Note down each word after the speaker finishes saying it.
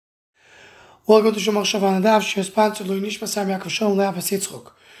Welcome to Shomach Shavan Adav, she is sponsored by Nishmas Yaakov Shalom Le'Apas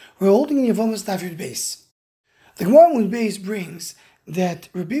Yitzchok. We're holding in Yevamos Daf Yud Beis. The Gemara Yud Beis brings that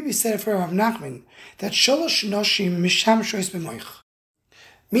Rabbi Bibi said for Rav Nachman that Shalosh Noshim Misham Shois B'moich,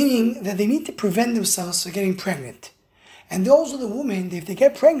 meaning that they need to prevent themselves from getting pregnant. And those are the women, if they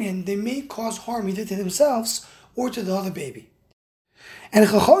get pregnant, they may cause harm either to themselves or to the other baby. And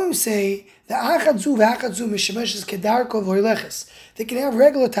Chachamim say that Achadzu v'Achadzu Mishameshes Kedarko v'Oileches. They can have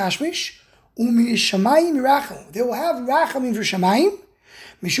regular tashmish. They will have rachamim for shamayim,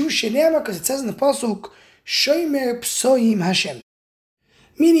 mishu shenema, because it says in the pasuk, shomer psoim Hashem.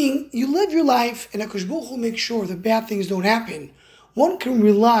 Meaning, you live your life, and HaKadosh Baruch Hu makes sure that bad things don't happen. One can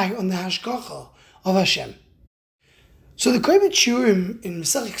rely on the hashgacha of Hashem. So the Koibet Shurim in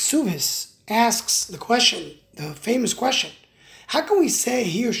Masechek Suvis asks the question, the famous question, how can we say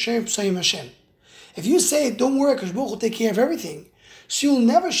here shomer psoim Hashem? If you say, don't worry, HaKadosh Baruch Hu will take care of everything, so you'll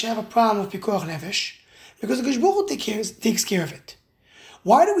never have a problem with Pikuach Nefesh, because the HaKadosh Baruch Hu takes care of it.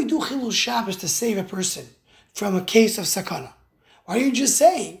 Why do we do Chilul Shabbos to save a person from a case of sakana? Why don't you just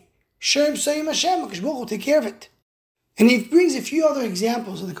say, Shem Sayim Hashem, HaKadosh Baruch Hu take care of it? And he brings a few other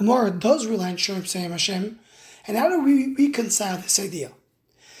examples, and the Gemara does rely on Shem Sayim Hashem, and how do we reconcile this idea?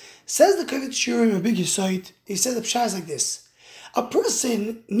 Says the Kovetz Shurim, a big Yesod, he says the Pshah is like this: a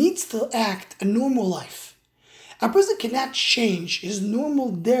person needs to act a normal life. A person cannot change his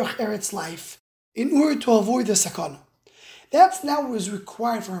normal derech eretz life in order to avoid the sakana. That's not what is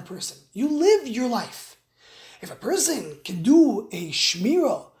required from a person. You live your life. If a person can do a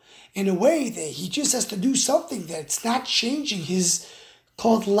shmira in a way that he just has to do something that's not changing his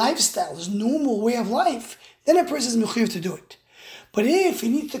called lifestyle, his normal way of life, then a person is mechuyev to do it. But if he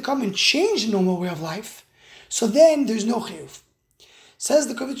needs to come and change the normal way of life, so then there's no chiyuv. Says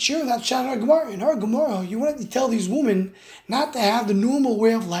the Kovetz Shurim, that's Shan our Gemara. In our Gemara, you wanted to tell these women not to have the normal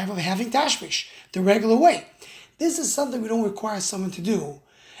way of life of having tashmish, the regular way. This is something we don't require someone to do.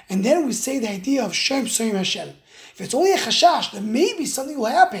 And then we say the idea of Shem Soyim Hashem. If it's only a chashash, then maybe something will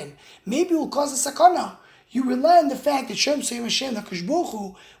happen. Maybe it will cause a sakana. You rely on the fact that Shem Soyim Hashem, the HaKadosh Baruch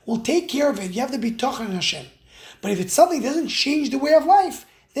Hu, will take care of it. You have to be tochen in Hashem. But if it's something that doesn't change the way of life,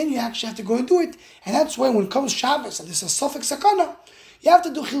 then you actually have to go and do it. And that's why when it comes Shabbos and there's a suffix sakana, you have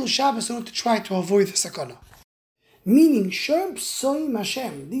to do Chilul Shabbos in order to try to avoid the sakana. Meaning, Shem Psoim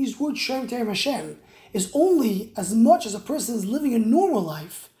Hashem, these words Shem Terim Hashem, is only as much as a person is living a normal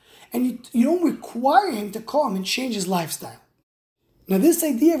life, and you don't require him to come and change his lifestyle. Now, this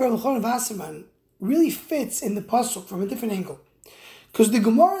idea of Rabbi Yochanan Wasserman really fits in the pasuk from a different angle, because the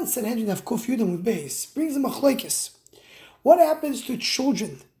Gemara in Sanhedrin of Kuf Yudam with Beis brings a machlokes. What happens to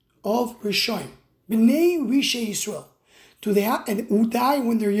children of Rishonim, Bnei Rishei Yisrael? Do they who die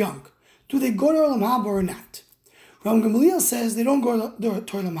when they're young? Do they go to Olam Haba or not? Ram Gamaliel says they don't go to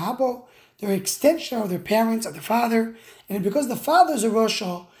Olam Haba. They're an extension of their parents, of their father, and because the father is a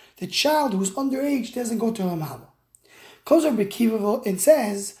Rosha, the child who's underage doesn't go to Olam Haba. Kozar Bekiva and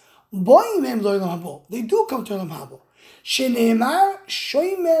says, Boim em lo Olam Haba. They do come to Olam Haba. Sheneemar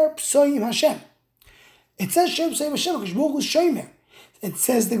Shomer Psoim Hashem. It says Shem Psoim Hashem because Baruch Hu is Shomer. It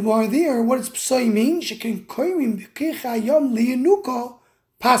says the Gemara there, what does psoy mean? Shekin koirim b'kicha yom liyanuko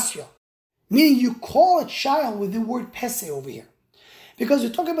pasya. Meaning you call a child with the word pese over here. Because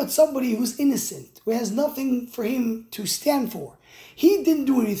you're talking about somebody who's innocent, who has nothing for him to stand for. He didn't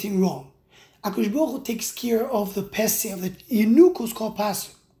do anything wrong. HaKadosh Baruch Hu takes care of the pese, of the yanuko is called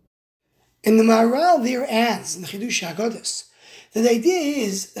pasya. And the Maharal there adds, in the Chidush HaGodes, that the idea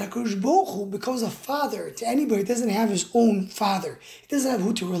is that HaKadosh Baruch Hu becomes a father to anybody who doesn't have his own father. He doesn't have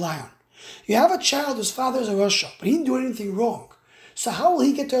who to rely on. You have a child whose father is a Rasha, but he didn't do anything wrong. So how will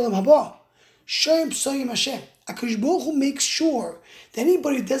he get to Olam Haba? Shem Psoim Hashem. HaKadosh Baruch Hu makes sure that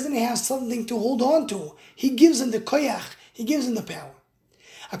anybody who doesn't have something to hold on to, he gives them the koyach, he gives them the power.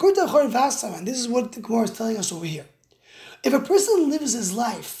 According to Chorin Vassaman, this is what the Gemara is telling us over here. If a person lives his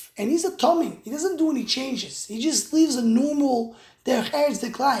life, and he's a Tomim, he doesn't do any changes, he just lives a normal derech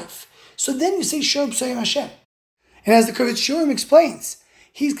eretz life, so then you say Shem Psoim Hashem. And as the Kovetz Shurim explains,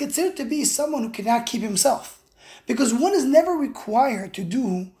 he's considered to be someone who cannot keep himself, because one is never required to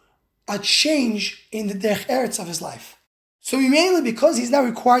do a change in the derech eretz of his life. So mainly because he's not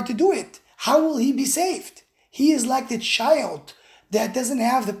required to do it, how will he be saved? He is like the child that doesn't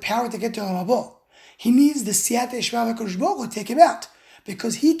have the power to get to Olam Haba. He needs the Siyata Yishmael HaKadosh Baruch Hu to take him out,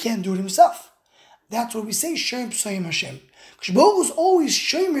 because he can't do it himself. That's what we say, Shem Psoim Hashem. HaKadosh Baruch Hu is always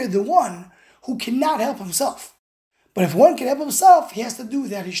Shomer, the one who cannot help himself. But if one can help himself, he has to do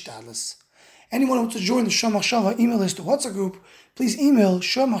that Hishtadlus. Anyone who wants to join the Shomach Shava email list or WhatsApp group, please email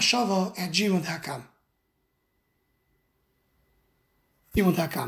shomachshava@gmail.com.